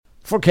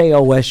For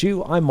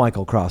KOSU, I'm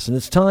Michael Cross, and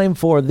it's time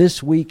for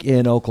This Week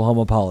in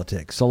Oklahoma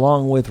Politics,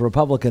 along with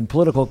Republican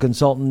political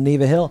consultant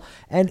Neva Hill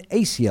and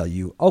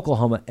ACLU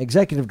Oklahoma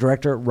Executive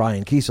Director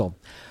Ryan Kiesel.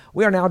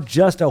 We are now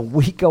just a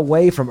week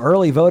away from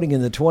early voting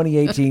in the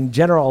 2018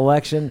 general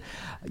election.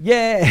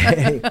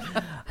 Yay!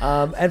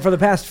 And for the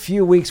past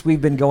few weeks, we've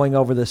been going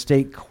over the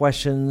state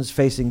questions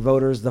facing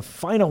voters. The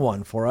final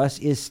one for us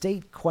is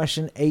State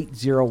Question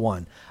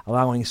 801,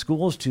 allowing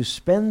schools to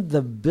spend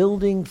the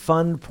building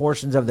fund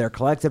portions of their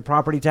collected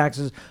property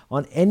taxes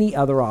on any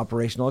other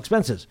operational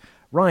expenses.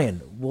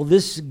 Ryan, will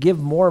this give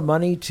more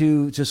money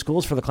to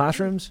schools for the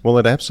classrooms? Well,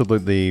 it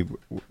absolutely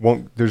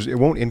won't. It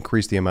won't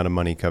increase the amount of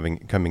money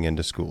coming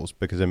into schools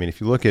because, I mean, if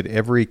you look at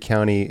every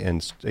county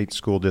and state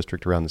school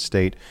district around the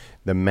state,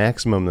 the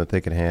maximum that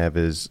they can have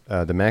is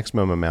the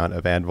maximum amount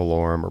of ad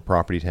valorem or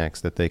property tax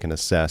that they can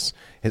assess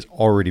is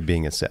already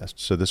being assessed.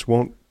 So this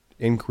won't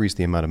increase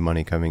the amount of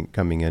money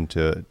coming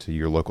into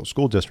your local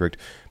school district.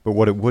 But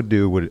what it would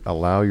do would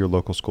allow your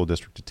local school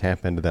district to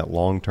tap into that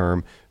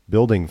long-term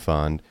building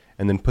fund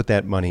and then put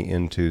that money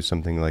into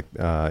something like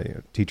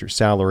teacher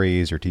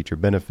salaries or teacher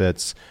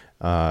benefits,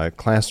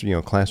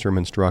 classroom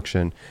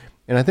instruction.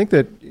 And I think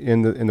that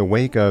in the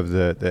wake of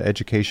the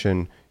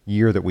education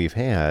year that we've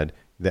had,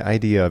 the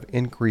idea of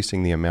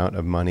increasing the amount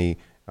of money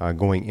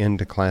going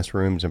into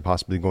classrooms and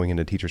possibly going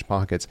into teachers'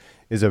 pockets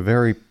is a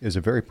very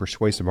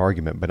persuasive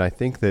argument. But I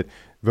think that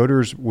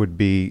voters would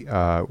be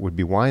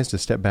wise to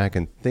step back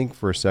and think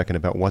for a second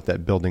about what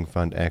that building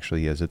fund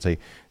actually is.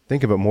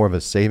 Think of it more of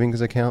a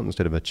savings account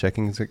instead of a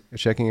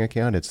checking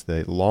account. It's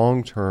the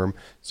long-term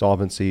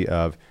solvency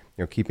of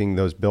keeping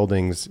those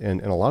buildings in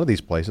a lot of these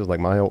places, like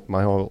my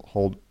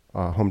whole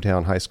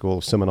hometown high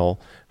school,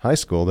 Seminole High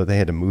School, that they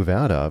had to move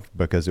out of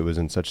because it was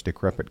in such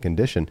decrepit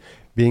condition.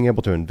 Being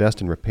able to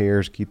invest in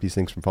repairs, keep these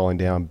things from falling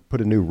down, put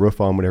a new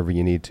roof on whenever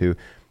you need to.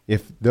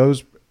 If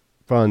those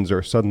funds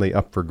are suddenly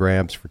up for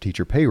grabs for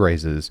teacher pay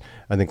raises,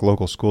 I think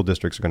local school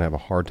districts are going to have a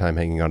hard time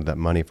hanging on to that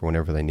money for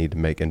whenever they need to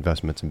make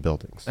investments in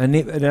buildings.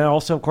 And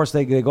also, of course,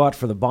 they go out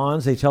for the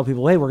bonds. They tell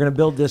people, hey, we're going to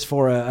build this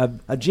for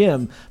a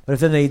gym. But if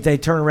then they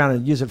turn around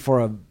and use it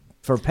for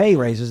pay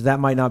raises, that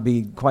might not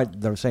be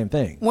quite the same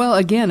thing. Well,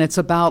 again, it's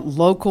about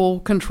local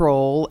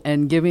control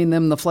and giving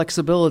them the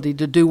flexibility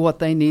to do what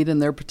they need in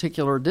their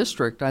particular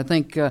district. I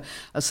think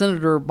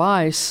Senator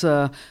Bice,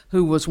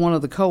 who was one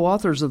of the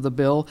co-authors of the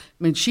bill,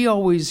 I mean, she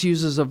always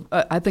uses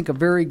I think a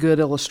very good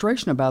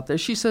illustration about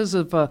this. She says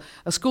if a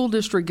school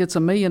district gets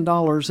 $1 million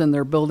in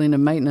their building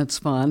and maintenance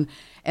fund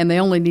and they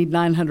only need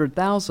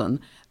 $900,000,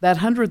 that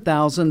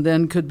 $100,000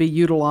 then could be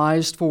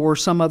utilized for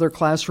some other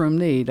classroom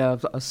need, a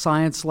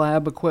science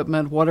lab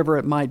equipment, whatever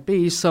it might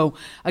be. So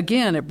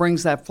again, it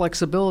brings that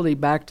flexibility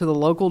back to the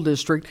local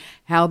district,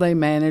 how they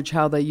manage,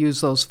 how they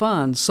use those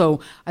funds. So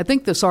I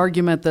think this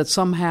argument that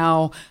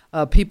somehow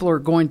people are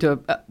going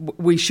to,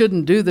 we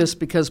shouldn't do this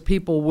because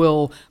people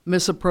will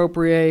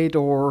misappropriate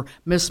or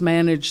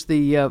mismanage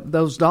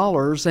those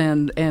dollars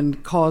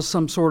and cause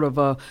some sort of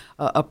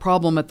a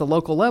problem at the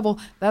local level.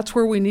 That's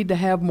where we need to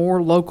have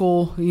more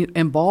local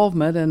involvement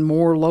and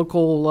more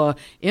local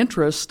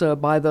interest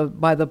by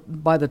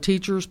the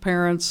teachers,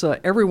 parents,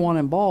 everyone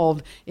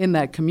involved in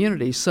that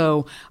community.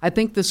 So I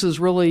think this is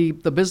really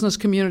the business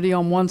community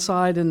on one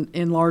side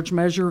in large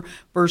measure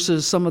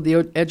versus some of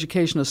the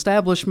education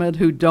establishment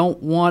who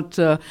don't want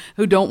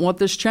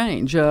this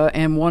change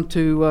and want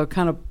to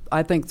kind of,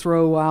 I think,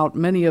 throw out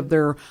many of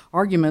their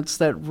arguments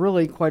that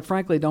really, quite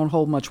frankly, don't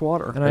hold much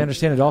water. And I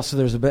understand it also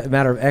there's a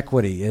matter of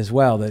equity as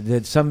well,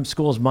 that some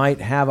schools might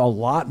have a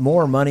lot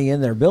more money in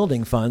their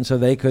building fund, so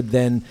they could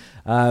then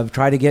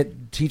try to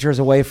get teachers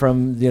away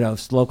from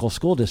local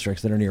school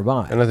districts that are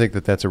nearby. And I think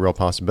that that's a real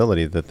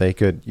possibility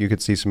that you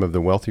could see some of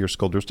the wealthier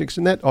school districts,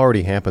 and that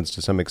already happens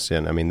to some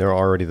extent. I mean, they're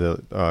already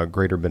the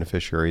greater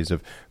beneficiaries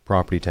of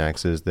property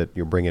taxes that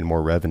bring in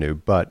more revenue,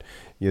 but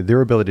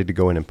their ability to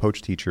go in and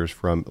poach teachers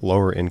from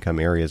lower income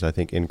areas, I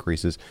think,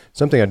 increases.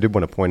 Something I did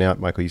want to point out,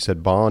 Michael, you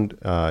said bond.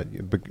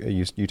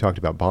 You talked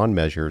about bond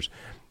measures.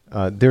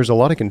 There's a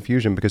lot of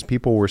confusion because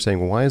people were saying,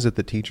 well, why is it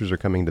that teachers are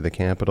coming to the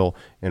Capitol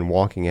and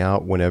walking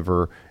out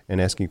whenever and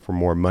asking for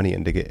more money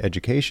and to get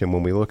education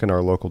when we look in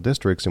our local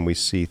districts and we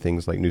see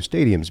things like new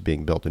stadiums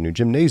being built and new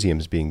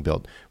gymnasiums being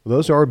built? Well,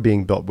 those are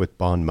being built with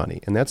bond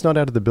money, and that's not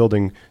out of the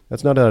building.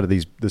 That's not out of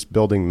this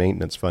building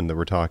maintenance fund that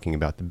we're talking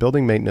about. The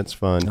building maintenance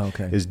fund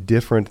is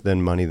different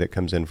than money that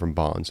comes in from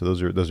bonds. So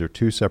those are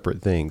two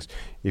separate things.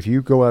 If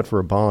you go out for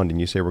a bond and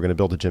you say we're going to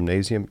build a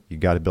gymnasium, you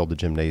got to build a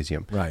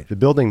gymnasium. Right. The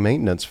building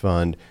maintenance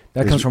fund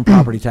comes from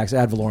property tax,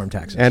 ad valorem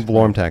taxes. Ad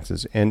valorem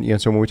taxes,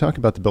 and so when we talk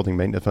about the building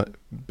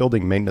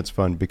maintenance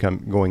fund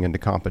going into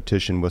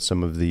competition with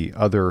some of the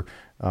other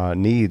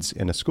needs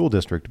in a school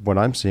district, what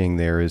I'm seeing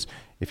there is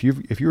if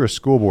you're a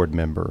school board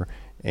member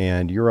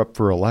and you're up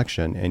for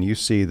election and you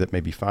see that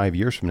maybe 5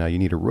 years from now you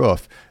need a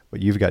roof,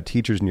 but you've got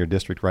teachers in your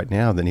district right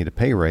now that need a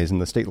pay raise,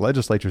 and the state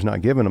legislature's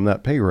not giving them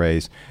that pay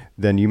raise,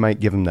 then you might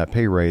give them that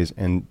pay raise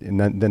and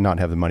then not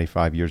have the money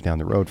 5 years down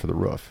the road for the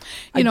roof.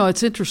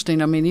 It's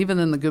interesting. I mean, even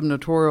in the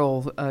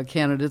gubernatorial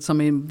candidates, I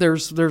mean,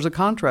 there's a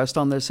contrast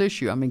on this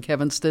issue. I mean,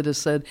 Kevin Stitt has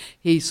said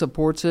he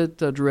supports it.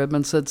 Drew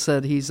Edmonds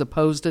said he's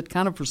opposed it,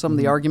 kind of for some of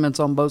the arguments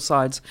on both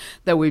sides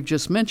that we've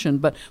just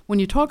mentioned. But when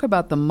you talk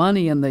about the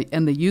money and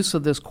the use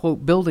of this,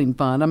 quote, building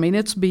fund, I mean,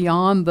 it's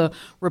beyond the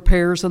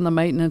repairs and the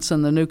maintenance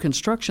and the new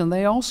construction.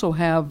 They also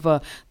have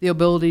the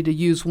ability to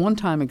use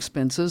one-time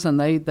expenses, and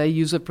they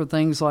use it for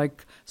things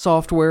like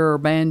software or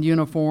band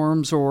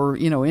uniforms or,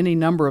 any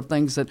number of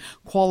things that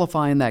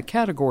qualify in that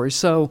category.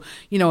 So,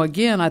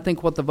 again, I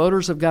think what the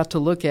voters have got to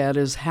look at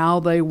is how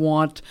they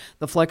want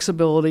the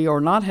flexibility or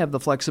not have the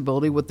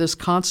flexibility with this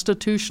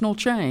constitutional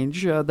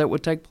change that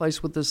would take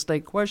place with this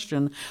state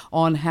question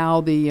on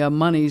how the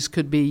monies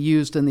could be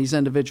used in these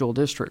individual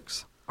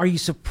districts. Are you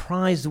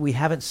surprised that we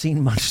haven't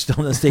seen much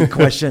on the state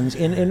questions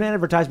in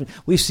advertisement?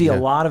 We see a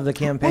lot of the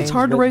campaigns. Well, it's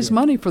hard to raise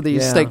money for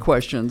these state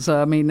questions.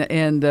 I mean,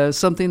 and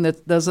something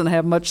that doesn't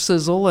have much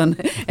sizzle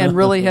and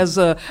really has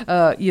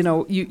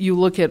you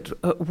look at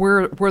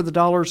where the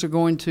dollars are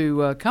going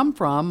to come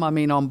from. I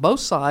mean, on both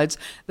sides,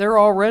 they're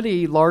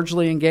already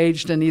largely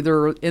engaged in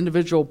either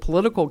individual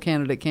political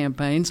candidate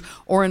campaigns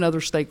or in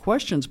other state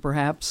questions,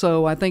 perhaps.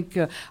 So I think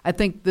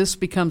this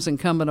becomes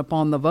incumbent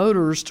upon the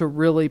voters to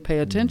really pay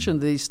attention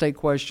to these state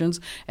questions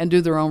and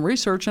do their own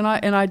research. And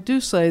I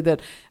do say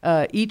that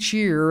each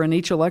year and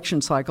each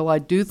election cycle, I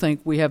do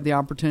think we have the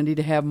opportunity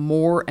to have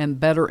more and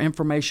better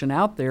information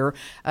out there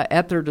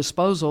at their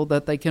disposal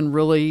that they can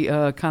really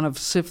kind of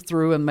sift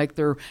through and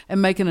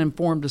make an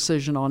informed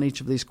decision on each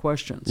of these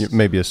questions.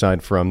 Maybe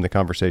aside from the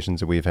conversations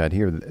that we've had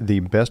here, the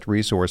best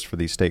resource for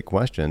these state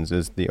questions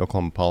is the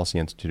Oklahoma Policy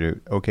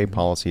Institute,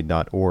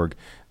 okpolicy.org.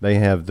 They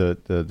have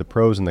the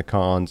pros and the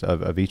cons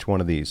of each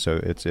one of these. So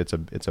it's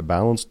a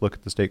balanced look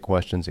at the state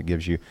questions. It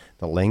gives you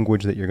the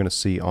language that you're going to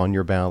see on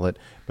your ballot,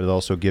 but it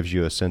also gives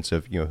you a sense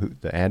of who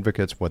the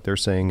advocates, what they're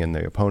saying, and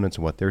the opponents,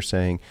 what they're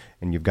saying,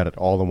 and you've got it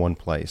all in one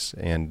place.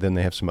 And then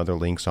they have some other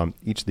links on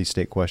each of these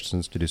state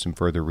questions to do some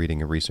further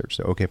reading and research.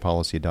 So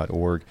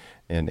okpolicy.org,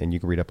 and you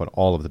can read up on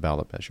all of the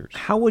ballot measures.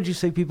 How would you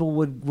say people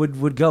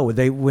would go?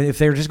 If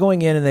they're just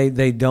going in and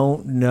they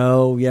don't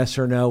know yes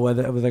or no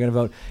whether they're going to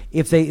vote,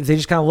 if they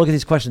just kind of look at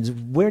these questions,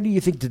 where do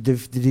you think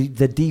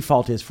the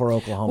default is for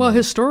Oklahoma? Well,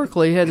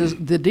 historically,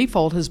 the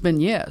default has been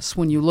yes.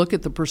 When you look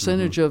at the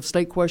percentage of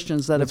state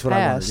questions that have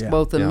passed,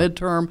 both in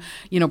midterm,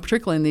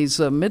 particularly in these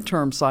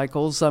midterm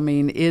cycles, I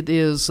mean, it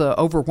is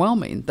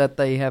overwhelming that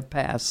they have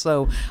passed.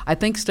 So I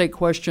think state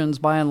questions,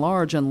 by and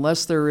large,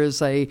 unless there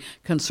is a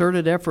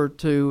concerted effort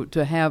to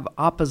have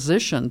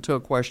opposition to a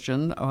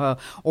question,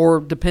 or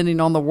depending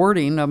on the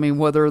wording, I mean,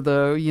 whether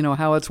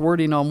how it's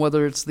wording on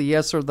whether it's the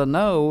yes or the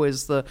no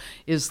is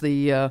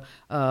the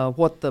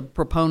what the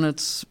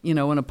proponents,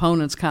 and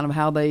opponents kind of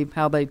how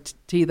they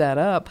tee that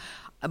up.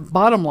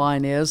 Bottom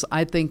line is,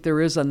 I think there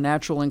is a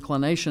natural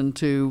inclination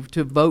to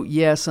vote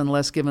yes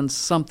unless given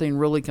something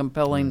really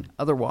compelling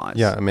otherwise.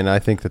 Yeah, I mean, I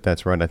think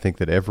that's right. I think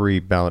that every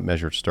ballot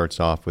measure starts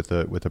off with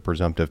a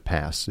presumptive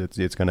pass.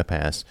 It's going to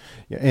pass,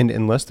 and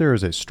unless there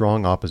is a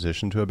strong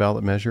opposition to a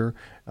ballot measure,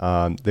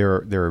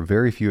 there are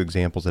very few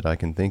examples that I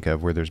can think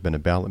of where there's been a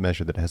ballot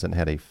measure that hasn't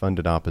had a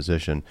funded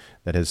opposition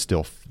that has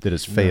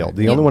failed. Right.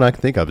 The only one I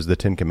can think of is the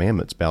Ten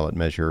Commandments ballot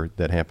measure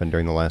that happened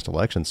during the last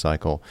election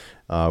cycle,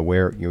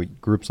 where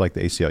groups like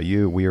the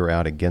ACLU, we were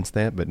out against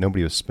that, but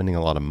nobody was spending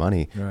a lot of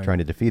money trying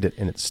to defeat it,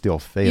 and it still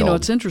failed.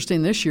 It's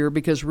interesting this year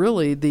because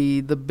really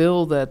the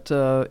bill that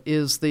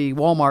is the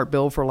Walmart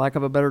bill, for lack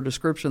of a better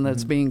description,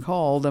 that's being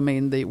called. I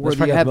mean, where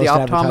you have the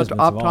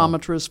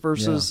optometrists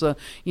versus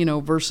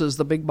versus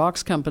the big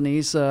box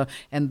companies,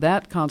 and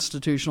that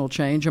constitutional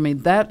change. I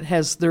mean,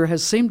 there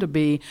has seemed to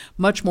be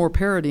much more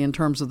parity in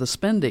terms of the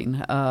spending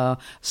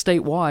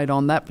statewide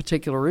on that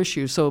particular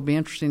issue. So it'll be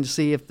interesting to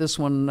see if this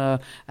one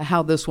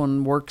how this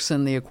one works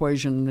in the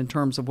equation in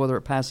terms of whether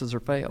it passes or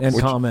fails. And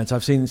comments.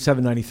 I've seen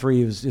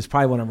 793 is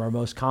probably one of our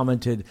most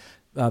commented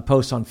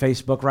posts on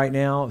Facebook right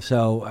now.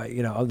 So,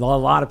 a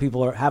lot of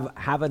people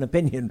have an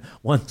opinion,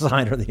 one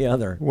side or the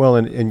other. Well,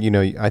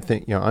 and I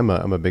think, I'm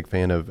a big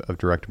fan of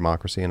direct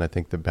democracy, and I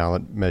think the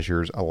ballot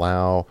measures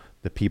allow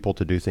the people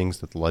to do things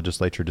that the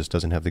legislature just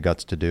doesn't have the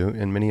guts to do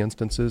in many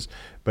instances.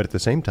 But at the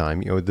same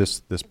time,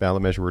 this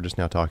ballot measure we're just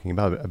now talking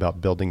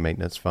about building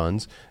maintenance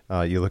funds,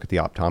 you look at the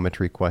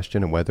optometry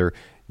question and whether,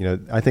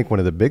 I think one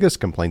of the biggest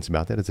complaints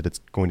about that is that it's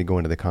going to go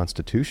into the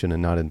Constitution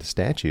and not into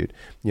statute.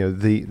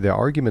 The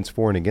arguments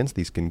for and against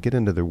these can get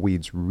into the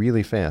weeds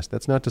really fast.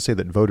 That's not to say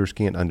that voters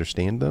can't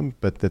understand them,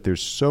 but that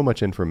there's so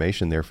much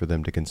information there for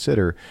them to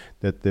consider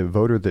that the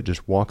voter that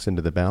just walks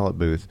into the ballot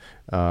booth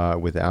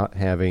without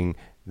having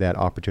that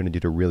opportunity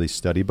to really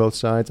study both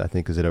sides, I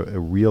think is at a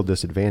real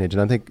disadvantage.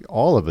 And I think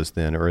all of us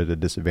then are at a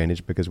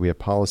disadvantage because we have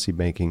policy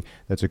making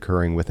that's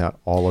occurring without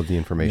all of the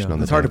information on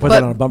the table. It's hard to put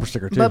that on a bumper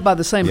sticker, too. But by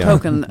the same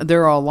token,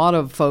 there are a lot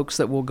of folks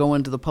that will go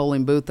into the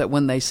polling booth that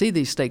when they see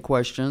these state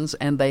questions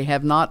and they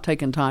have not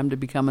taken time to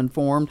become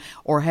informed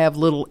or have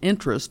little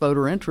interest,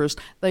 voter interest,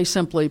 they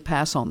simply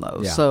pass on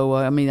those. Yeah. So,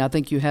 I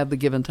think you have the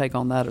give and take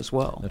on that as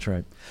well. That's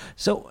right.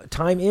 So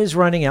time is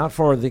running out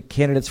for the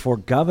candidates for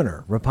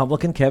governor.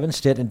 Republican Kevin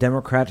Stitt and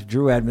Democrat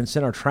Drew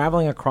Edmondson are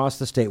traveling across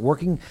the state,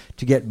 working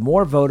to get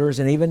more voters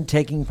and even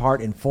taking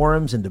part in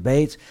forums and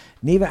debates.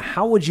 Neva,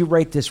 how would you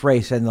rate this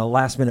race and the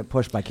last-minute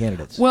push by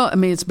candidates? Well,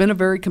 it's been a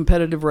very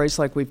competitive race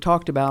like we've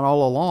talked about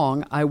all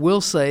along. I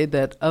will say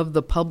that of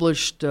the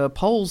published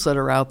polls that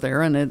are out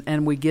there,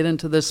 and we get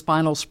into this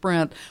final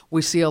sprint,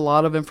 we see a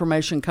lot of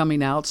information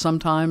coming out.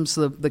 Sometimes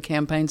the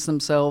campaigns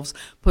themselves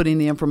putting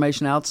the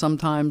information out,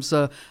 sometimes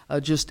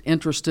just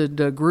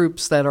interested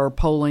groups that are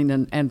polling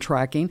and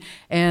tracking.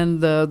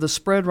 And the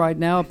spread right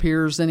now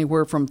appears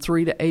anywhere from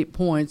 3 to 8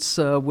 points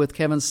with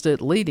Kevin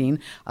Stitt leading.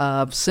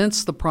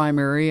 Since the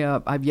primary,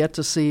 I've yet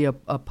to see a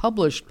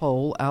published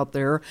poll out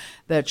there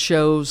that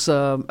shows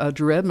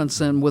Drew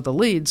Edmondson with a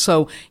lead.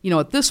 So,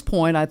 at this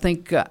point, I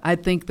think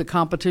the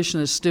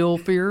competition is still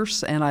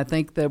fierce, and I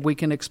think that we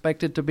can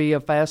expect it to be a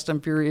fast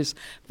and furious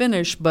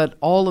finish. But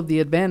all of the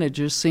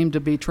advantages seem to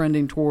be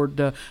trending toward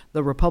the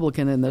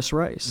Republican in this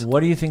race.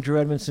 What do you think Drew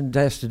Edmondson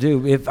has to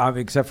do,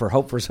 except for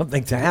hope for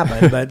something to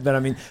happen, but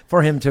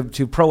for him to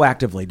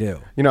proactively do?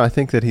 I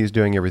think that he's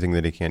doing everything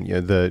that he can.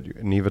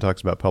 Neva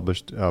talks about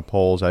published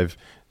polls. I've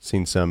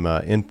seen some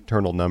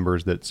internal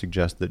numbers that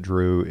suggest that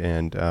Drew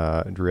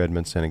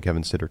Edmondson and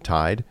Kevin Stitt are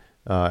tied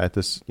at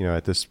this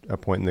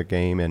point in the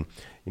game, and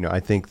I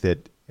think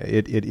that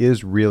it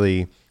is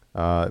really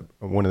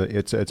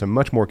it's a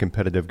much more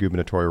competitive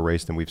gubernatorial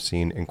race than we've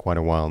seen in quite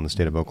a while in the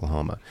state of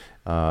Oklahoma.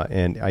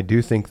 And I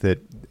do think that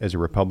as a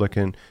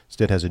Republican,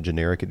 Stitt has a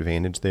generic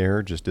advantage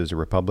there, just as a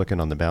Republican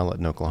on the ballot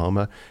in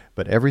Oklahoma.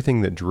 But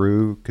everything that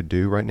Drew could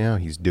do right now,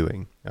 he's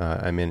doing.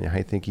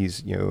 I think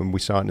he's, we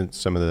saw it in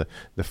some of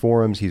the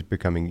forums. He's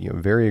becoming,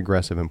 very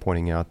aggressive in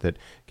pointing out that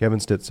Kevin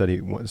Stitt says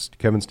he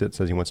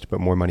wants to put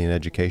more money in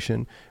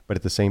education, but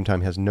at the same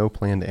time has no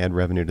plan to add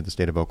revenue to the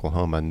state of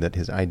Oklahoma, and that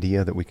his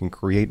idea that we can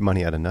create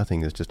money out of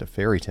nothing is just a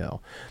fairy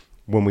tale.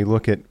 When we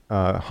look at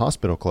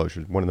hospital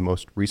closures, one of the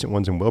most recent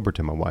ones in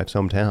Wilburton, my wife's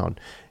hometown,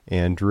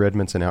 and Drew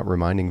Edmondson out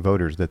reminding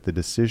voters that the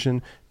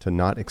decision to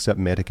not accept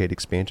Medicaid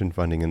expansion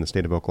funding in the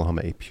state of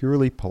Oklahoma, a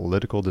purely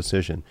political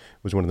decision,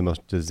 was one of the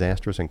most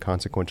disastrous and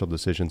consequential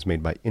decisions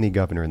made by any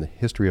governor in the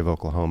history of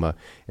Oklahoma,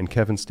 and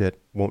Kevin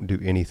Stitt won't do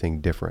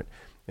anything different.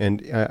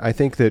 And I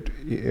think that,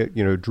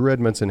 Drew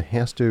Edmondson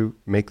has to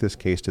make this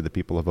case to the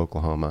people of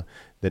Oklahoma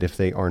that if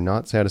they are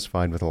not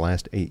satisfied with the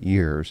last 8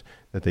 years,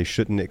 that they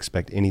shouldn't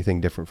expect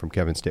anything different from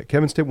Kevin Stitt.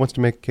 Kevin Stitt wants to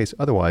make a case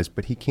otherwise,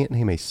 but he can't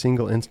name a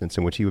single instance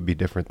in which he would be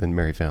different than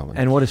Mary Fallin.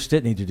 And what does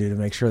Stitt need to do to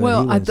make sure that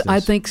he wins this? I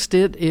think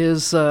Stitt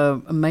is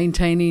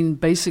maintaining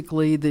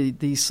basically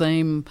the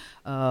same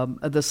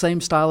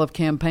style of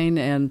campaign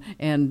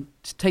and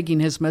taking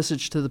his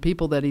message to the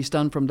people that he's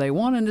done from day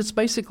one, and it's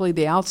basically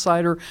the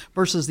outsider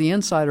versus the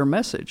insider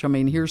message.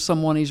 Here's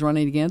someone he's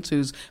running against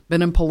who's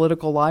been in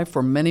political life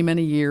for many,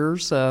 many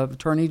years,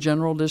 attorney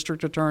general,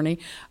 district attorney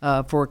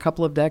for a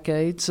couple of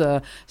decades.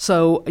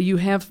 So you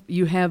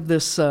have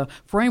this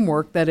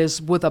framework that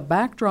is with a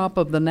backdrop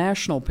of the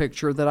national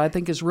picture that I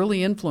think is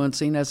really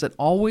influencing, as it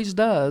always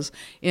does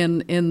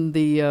in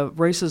the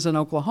races in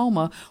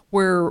Oklahoma,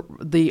 where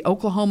the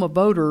Oklahoma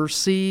voter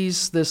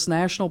sees this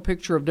national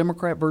picture of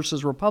Democrat versus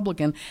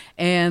Republican,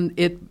 and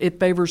it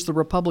favors the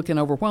Republican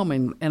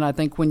overwhelming. And I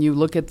think when you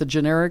look at the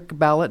generic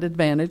ballot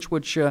advantage,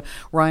 which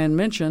Ryan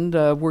mentioned,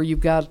 where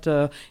you've got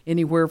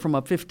anywhere from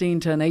a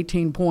 15 to an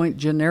 18-point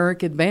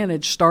generic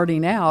advantage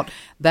starting out,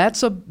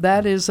 that's a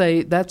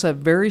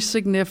very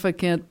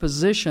significant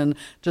position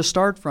to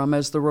start from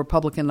as the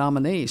Republican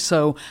nominee.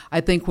 So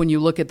I think when you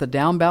look at the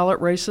down ballot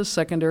races,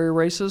 secondary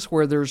races,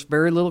 where there's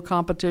very little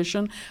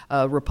competition,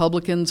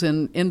 Republicans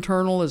in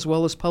internal as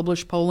well as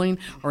published polling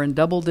are in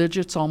double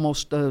digits,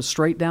 almost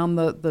straight down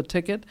the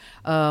ticket.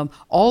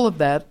 All of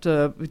that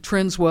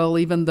trends well,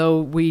 even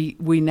though we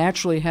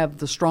naturally have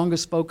the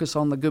strongest focus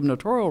on the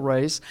gubernatorial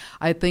race.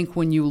 I think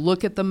when you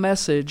look at the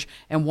message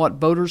and what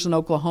voters in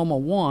Oklahoma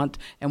want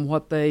and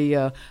what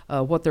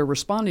they're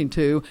responding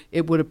to,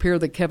 it would appear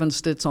that Kevin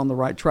Stitt's on the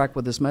right track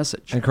with this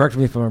message. And correct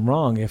me if I'm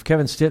wrong, if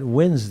Kevin Stitt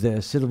wins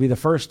this, it'll be the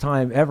first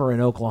time ever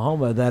in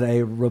Oklahoma that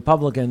a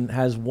Republican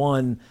has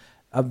won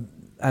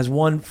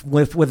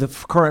with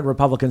the current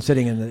Republican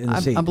sitting in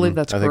the seat. I believe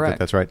that's correct. I think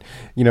that's right.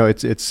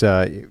 It's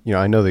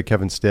I know that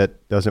Kevin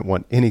Stitt doesn't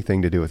want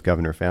anything to do with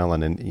Governor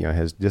Fallin, and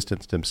has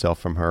distanced himself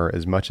from her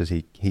as much as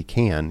he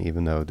can,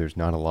 even though there's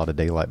not a lot of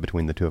daylight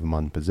between the two of them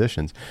on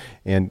positions,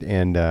 and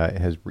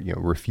has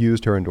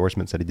refused her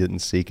endorsement, said he didn't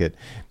seek it.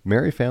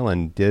 Mary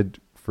Fallin did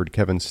for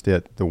Kevin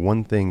Stitt the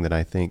one thing that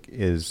I think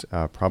is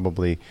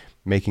probably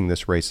making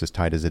this race as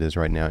tight as it is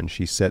right now. And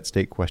she set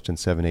State Question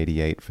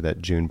 788 for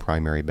that June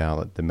primary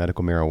ballot, the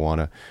medical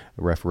marijuana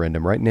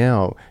referendum. Right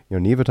now,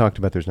 Neva talked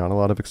about there's not a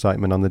lot of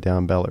excitement on the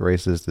down ballot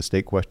races. The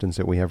state questions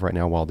that we have right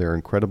now, while they're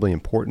incredibly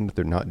important,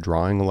 they're not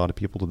drawing a lot of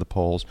people to the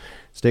polls.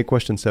 State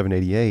Question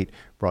 788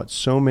 brought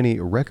a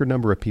record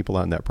number of people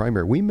out in that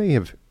primary. We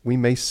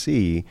may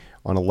see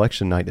on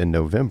election night in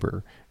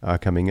November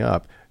coming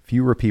up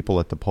fewer people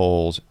at the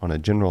polls on a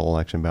general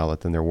election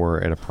ballot than there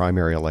were at a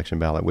primary election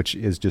ballot, which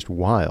is just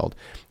wild.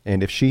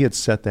 And if she had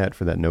set that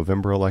for that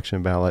November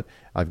election ballot,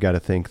 I've got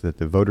to think that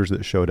the voters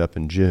that showed up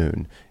in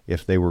June,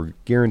 if they were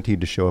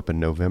guaranteed to show up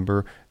in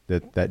November,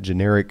 that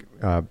generic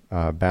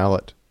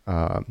ballot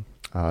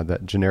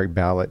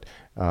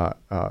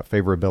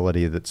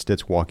favorability that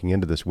Stitt's walking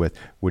into this with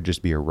would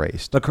just be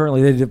erased. But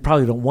currently, they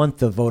probably don't want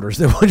the voters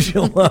that would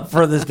show up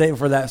for the state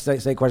for that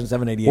state question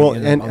 788. Well,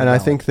 and I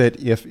think that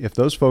if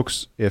those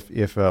folks,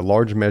 if a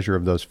large measure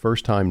of those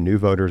first-time new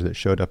voters that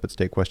showed up at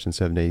state question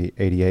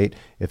 788,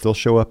 if they'll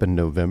show up in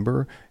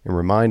November and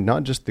remind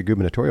not just the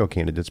gubernatorial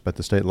candidates but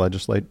the state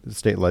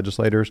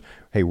legislators,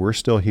 hey, we're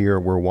still here,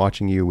 we're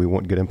watching you, we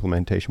want good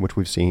implementation, which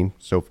we've seen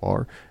so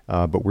far,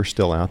 but we're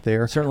still out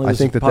there. Certainly, I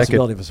think that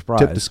could of a surprise.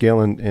 tip the scale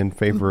in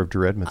favor of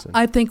Drew Edmondson.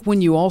 I think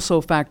when you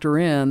also factor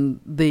in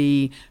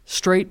the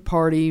straight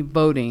party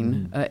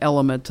voting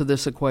element to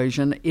this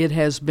equation, it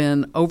has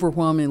been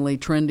overwhelmingly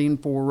trending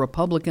for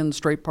Republican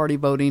straight party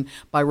voting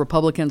by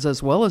Republicans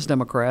as well as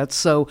Democrats.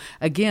 So,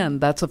 again,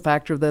 that's a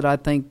factor that I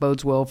think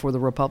bodes well for the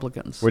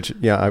Republicans. Which,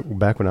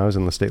 back when I was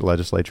in the state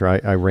legislature,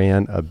 I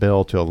ran a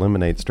bill to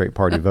eliminate straight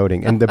party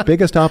voting. And the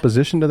biggest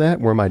opposition to that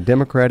were my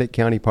Democratic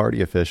county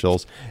party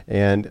officials.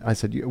 And I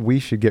said, we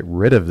should get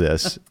rid of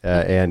this.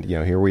 And,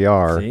 here we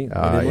are. See,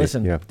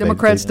 listen.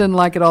 Democrats didn't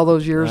like it all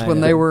those years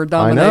when they were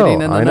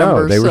dominating in the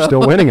numbers. They were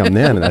still winning them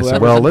then. And I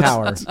said, well,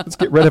 let's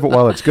get rid of it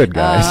while it's good,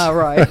 guys.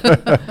 Right.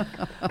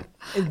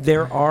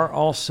 There are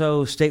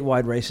also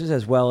statewide races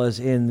as well as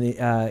in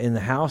the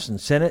House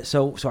and Senate.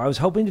 So I was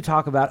hoping to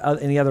talk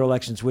about any other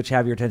elections which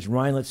have your attention.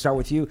 Ryan, let's start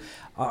with you.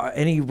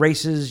 Any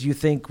races you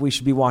think we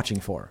should be watching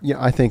for?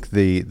 Yeah, I think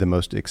the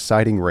most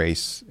exciting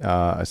race,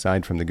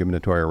 aside from the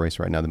gubernatorial race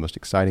right now, the most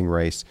exciting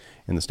race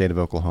in the state of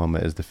Oklahoma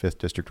is the 5th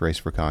District race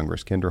for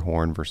Congress, Kendra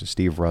Horn versus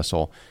Steve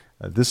Russell.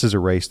 This is a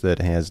race that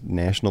has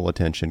national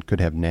attention, could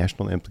have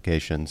national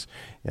implications.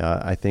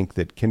 I think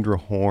that Kendra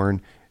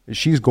Horn,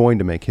 she's going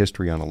to make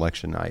history on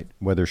election night.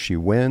 Whether she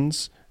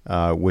wins,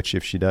 which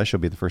if she does, she'll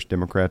be the first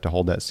Democrat to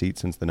hold that seat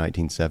since the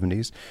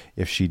 1970s.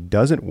 If she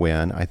doesn't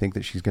win, I think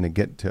that she's going to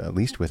get to at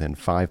least within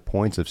 5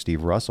 points of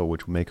Steve Russell,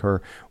 which will make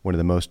her one of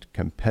the most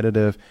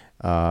competitive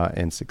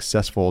and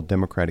successful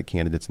Democratic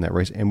candidates in that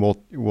race. And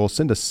we'll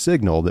send a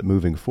signal that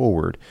moving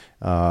forward,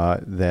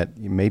 that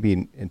maybe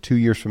in 2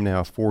 years from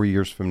now, 4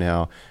 years from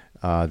now,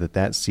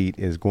 that seat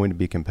is going to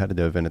be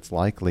competitive, and it's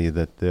likely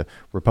that the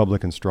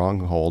Republican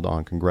stronghold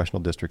on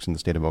congressional districts in the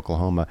state of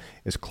Oklahoma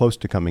is close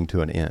to coming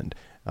to an end.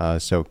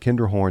 So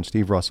Kendra Horn,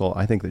 Steve Russell,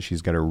 I think that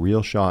she's got a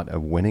real shot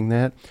of winning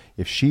that.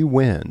 If she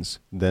wins,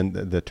 then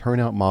the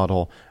turnout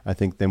model, I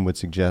think, then would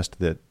suggest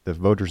that the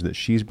voters that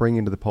she's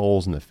bringing to the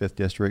polls in the 5th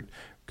District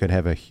could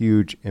have a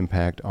huge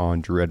impact on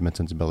Drew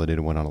Edmondson's ability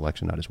to win on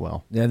election night as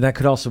well. Yeah, and that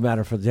could also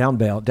matter for the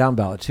down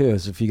ballot too,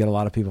 is if you get a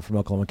lot of people from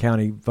Oklahoma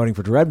County voting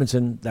for Drew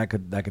Edmondson, that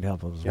could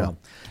help as well.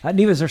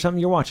 Neva, is there something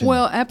you're watching?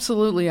 Well,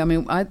 absolutely. I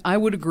mean, I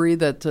would agree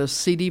that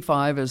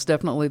CD5 is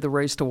definitely the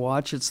race to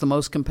watch. It's the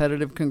most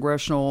competitive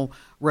congressional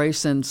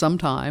race in some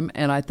time,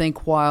 and I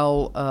think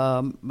while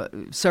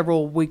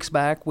several weeks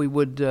back we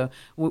would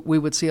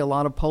see a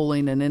lot of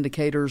polling and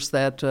indicators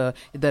that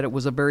it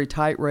was a very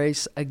tight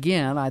race.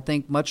 Again, I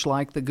think much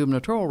like the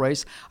gubernatorial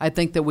race, I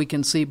think that we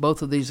can see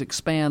both of these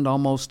expand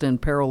almost in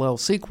parallel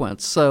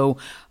sequence. So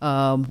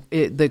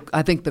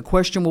I think the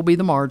question will be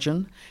the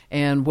margin,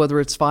 and whether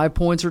it's 5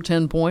 points or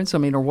 10 points,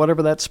 or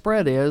whatever that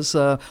spread is,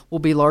 will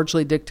be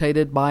largely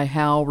dictated by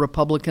how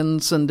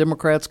Republicans and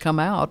Democrats come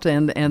out,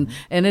 and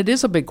it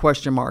is a big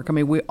question mark.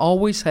 We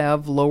always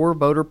have lower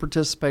voter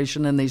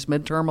participation in these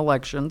midterm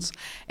elections,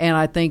 and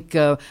I think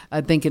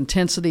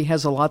intensity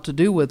has a lot to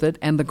do with it,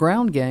 and the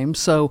ground game.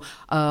 So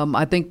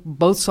I think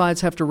both sides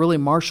have to really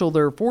marshal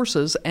their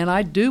forces, and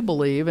I do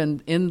believe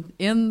in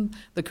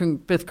the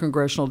 5th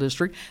Congressional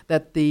District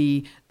that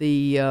the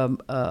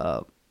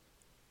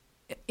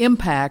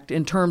impact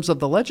in terms of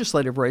the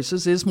legislative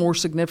races is more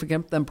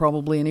significant than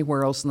probably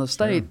anywhere else in the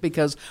state,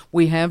 because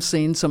we have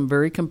seen some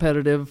very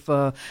competitive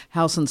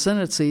House and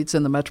Senate seats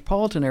in the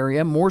metropolitan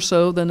area, more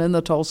so than in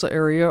the Tulsa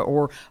area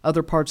or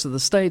other parts of the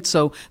state.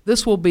 So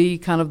this will be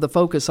kind of the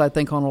focus, I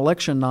think, on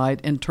election night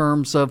in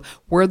terms of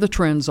where the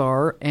trends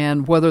are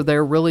and whether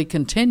they're really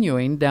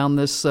continuing down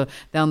this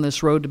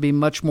road to be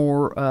much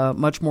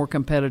more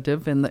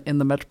competitive in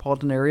the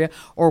metropolitan area,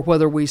 or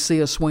whether we see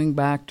a swing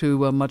back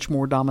to a much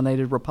more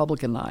dominated Republican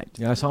Republican night.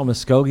 Yeah, I saw a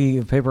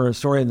Muskogee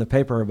story in the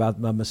paper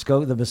about the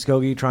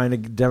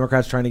Muskogee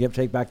Democrats trying to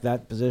take back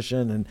that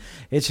position, and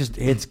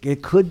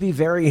it could be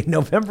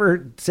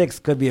November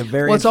 6th could be a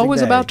very. Well, it's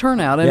always day. about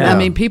turnout, and yeah. I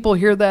mean, people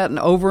hear that and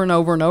over and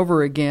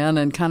over again,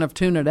 and kind of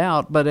tune it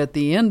out. But at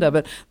the end of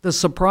it, the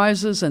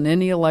surprises in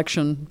any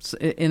election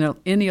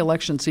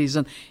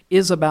season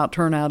is about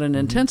turnout and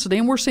intensity,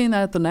 and we're seeing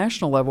that at the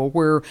national level.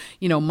 Where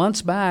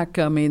months back,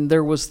 I mean,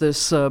 there was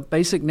this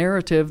basic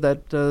narrative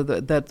that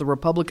the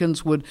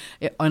Republicans would,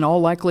 in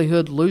all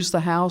likelihood, lose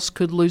the House,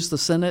 could lose the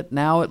Senate.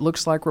 Now it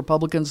looks like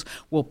Republicans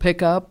will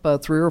pick up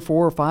 3 or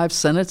 4 or 5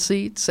 Senate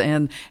seats,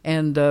 and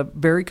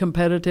very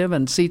competitive,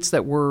 and seats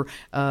that were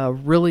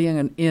really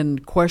in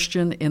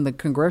question in the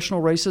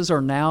congressional races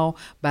are now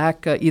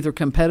back either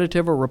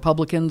competitive or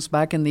Republicans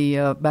back in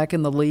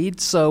the lead.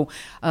 So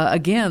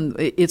again,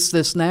 it's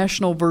this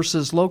national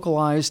versus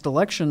localized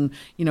election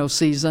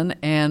season,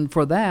 and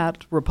for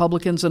that,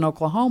 Republicans in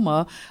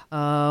Oklahoma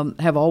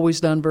have always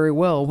done very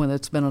well when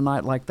it's been a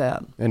night like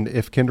that. And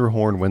if Kendra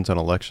Horn wins on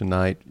election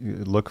night,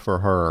 look for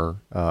her,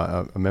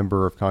 a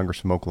member of Congress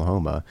from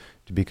Oklahoma,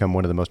 to become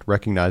one of the most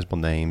recognizable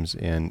names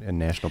in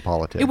national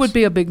politics. It would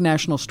be a big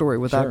national story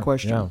without Sure,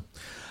 question. Yeah.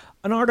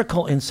 An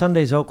article in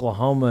Sunday's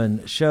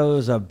Oklahoman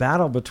shows a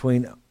battle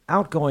between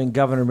outgoing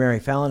Governor Mary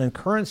Fallin and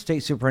current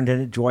State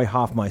Superintendent Joy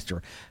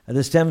Hoffmeister.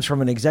 This stems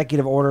from an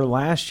executive order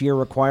last year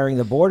requiring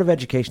the Board of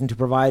Education to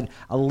provide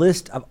a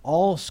list of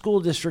all school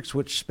districts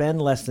which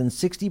spend less than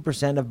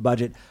 60% of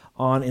budget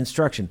on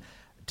instruction.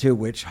 To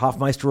which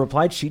Hoffmeister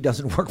replied, she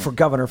doesn't work for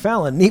Governor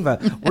Fallin.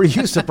 Neva, were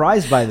you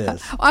surprised by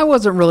this? I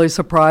wasn't really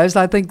surprised.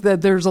 I think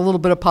that there's a little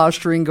bit of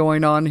posturing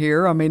going on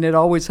here. I mean, it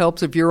always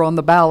helps if you're on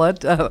the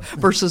ballot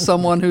versus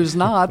someone who's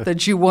not,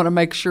 that you want to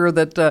make sure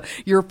that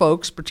your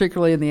folks,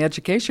 particularly in the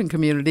education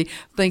community,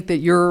 think that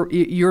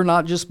you're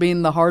not just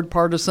being the hard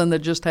partisan that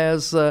just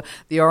has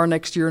the R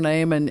next to your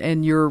name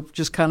and you're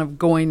just kind of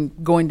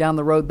going down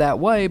the road that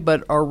way,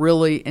 but are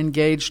really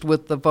engaged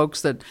with the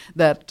folks that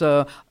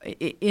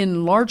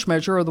in large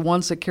measure are the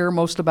ones that care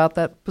most about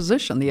that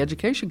position, the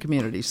education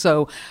community.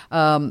 So,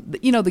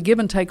 the give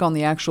and take on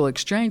the actual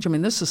exchange, I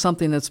mean, this is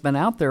something that's been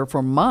out there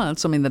for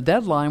months. I mean, the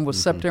deadline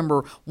was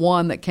September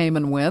 1 that came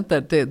and went,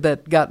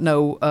 that got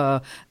no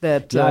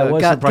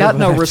got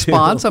no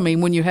response. Too. I mean,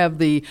 when you have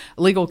the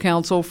legal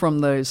counsel from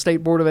the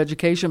State Board of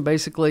Education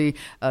basically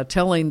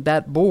telling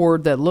that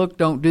board that, look,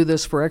 don't do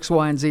this for X,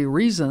 Y, and Z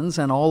reasons,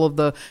 and all of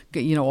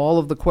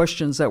the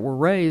questions that were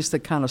raised that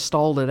kind of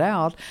stalled it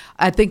out.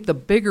 I think the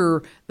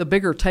bigger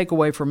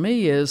takeaway for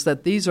me is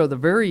that these are the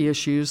very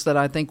issues that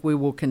I think we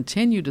will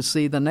continue to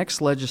see the next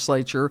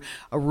legislature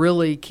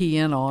really key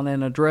in on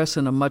and address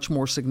in a much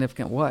more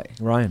significant way.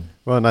 Ryan.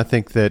 Well, and I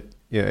think that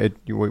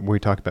we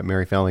talked about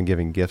Mary Fallin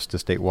giving gifts to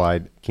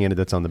statewide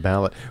candidates on the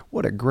ballot.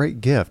 What a great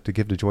gift to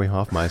give to Joy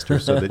Hoffmeister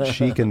so that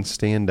she can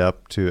stand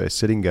up to a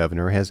sitting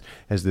governor, has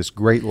this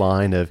great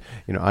line of,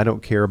 I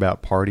don't care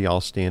about party,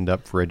 I'll stand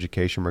up for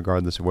education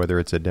regardless of whether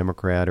it's a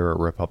Democrat or a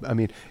Republican. I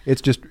mean,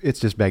 it's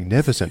just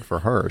magnificent for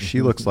her.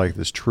 She looks like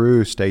this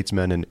true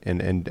statesman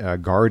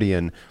and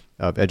guardian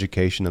of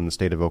education in the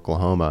state of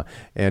Oklahoma.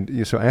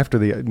 And so after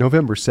the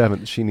November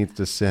 7th, she needs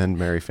to send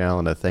Mary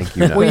Fallin a thank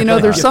you note. Well,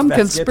 there's some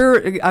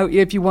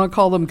if you want to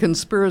call them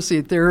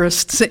conspiracy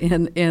theorists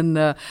in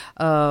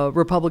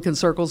Republican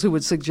circles who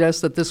would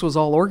suggest that this was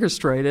all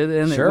orchestrated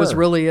and Sure. It was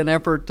really an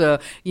effort,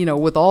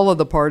 with all of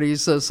the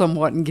parties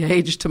somewhat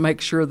engaged to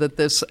make sure that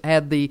this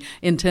had the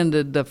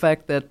intended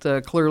effect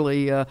that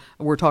clearly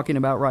we're talking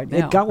about right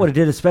now. It got what it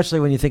did,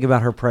 especially when you think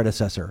about her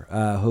predecessor,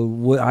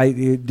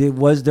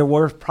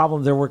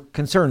 there were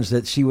concerns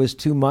that she was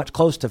too much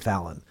close to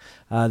Fallin,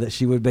 that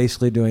she was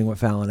basically doing what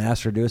Fallin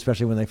asked her to do,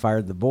 especially when they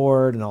fired the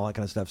board and all that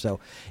kind of stuff.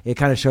 So it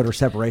kind of showed her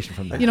separation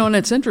from that. And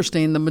it's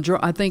interesting.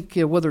 I think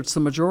whether it's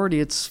the majority,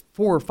 it's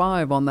 4 or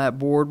 5 on that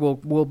board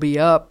will be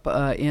up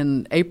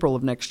in April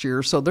of next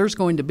year. So there's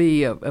going to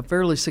be a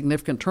fairly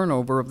significant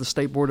turnover of the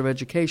State Board of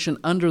Education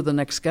under the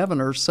next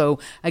governor. So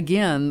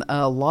again,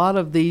 a lot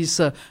of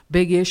these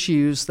big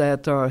issues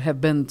that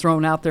have been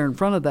thrown out there in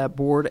front of that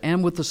board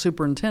and with the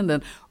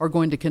superintendent are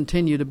going to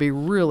continue to be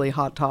really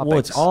hot topics. Well,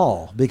 it's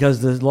all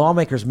because the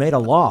lawmakers made a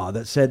law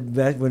that said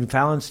that when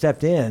Fallin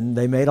stepped in,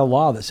 they made a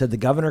law that said the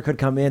governor could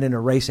come in and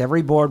erase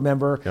every board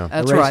member. Yeah.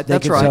 That's right.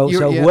 That's right. So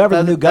whoever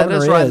the new governor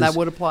that is right, and that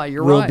would apply.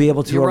 You're will right. be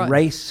able to You're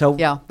erase. So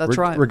yeah, that's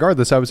right.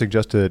 Regardless, I would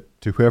suggest to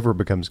whoever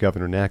becomes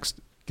governor next,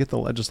 get the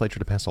legislature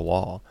to pass a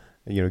law.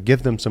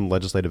 Give them some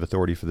legislative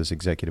authority for this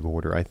executive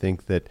order. I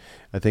think that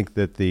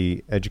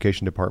the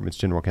Education Department's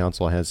general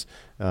counsel has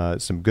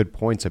some good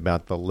points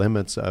about the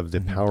limits of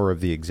the power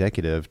of the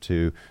executive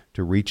to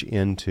reach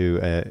into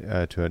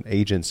to an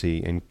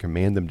agency and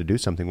command them to do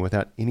something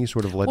without any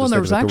sort of legislative authority. Well,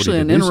 there was actually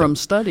an interim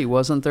study,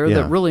 wasn't there,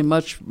 Yeah. that really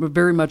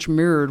very much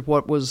mirrored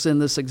what was in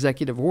this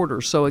executive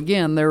order. So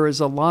again, there is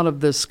a lot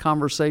of this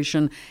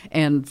conversation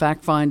and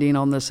fact-finding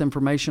on this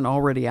information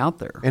already out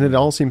there. And it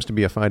all seems to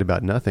be a fight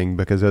about nothing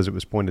because, as it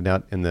was pointed out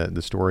in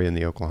the story in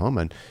the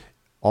Oklahoman,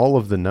 all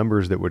of the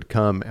numbers that would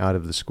come out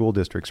of the school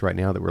districts right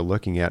now that we're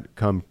looking at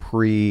come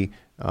pre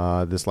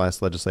this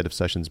last legislative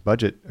session's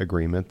budget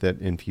agreement that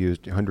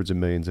infused hundreds of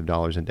millions of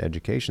dollars into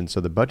education. So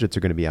the budgets are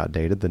going to be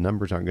outdated. The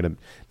numbers aren't going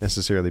to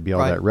necessarily be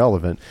all that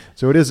relevant.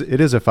 So it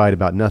is a fight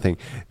about nothing.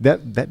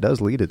 That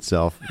does lend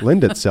itself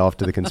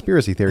to the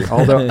conspiracy theory.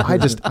 Although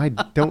I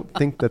don't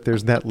think that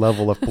there's that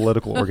level of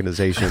political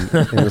organization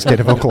in the state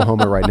of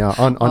Oklahoma right now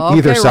on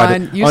either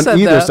side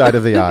side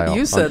of the aisle.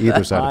 You said on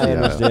either side of the aisle.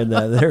 I understand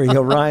that. There you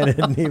go.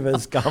 Ryan and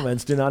Neva's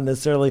comments do not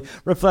necessarily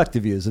reflect the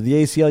views of the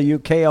ACLU,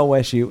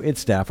 KOSU,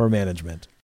 its staff, or management.